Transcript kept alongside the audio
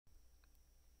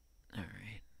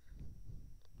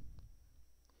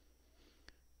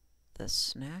The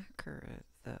snack or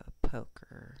the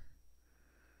poker?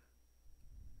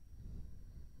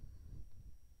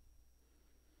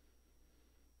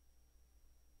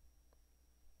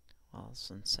 Well,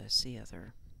 since I see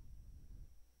other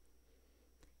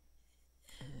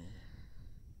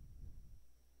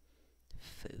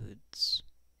foods,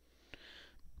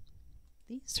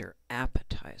 these are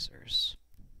appetizers.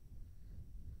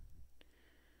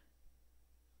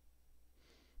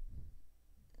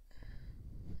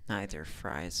 Neither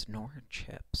fries nor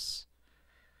chips.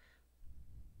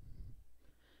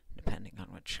 Depending on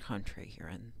which country you're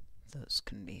in, those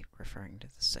can be referring to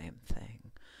the same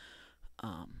thing.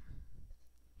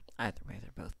 Either way,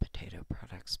 they're both potato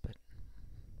products, but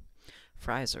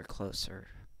fries are closer,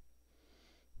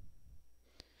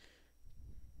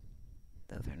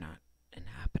 though they're not an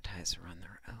appetizer on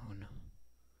their own.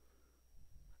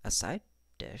 A side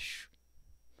dish,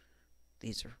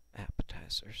 these are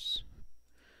appetizers.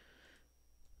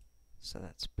 So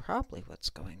that's probably what's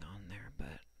going on there,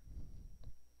 but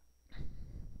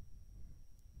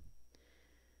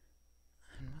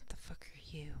and what the fuck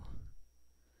are you?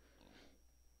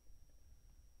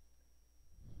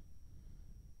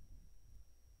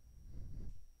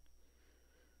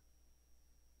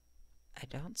 I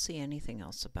don't see anything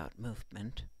else about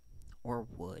movement or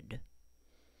wood.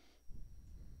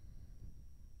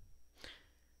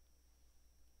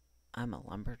 I'm a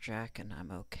lumberjack and I'm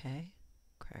okay.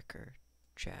 Cracker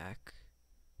jack.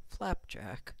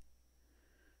 Flapjack.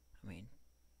 I mean,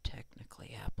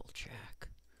 technically applejack.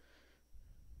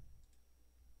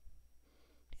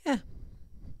 Yeah,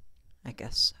 I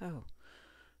guess so.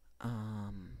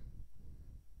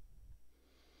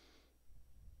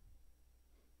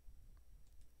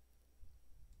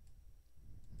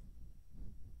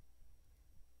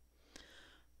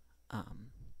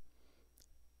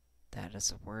 That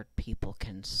is a word people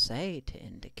can say to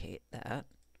indicate that.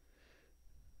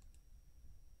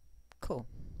 Cool.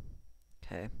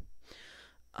 Okay.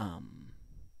 Oh.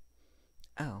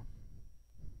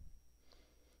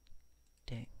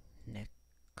 Dang. Nick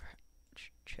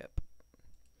chip.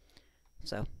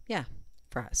 So, yeah,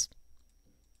 fries.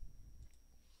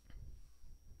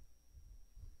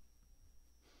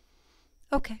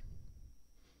 Okay.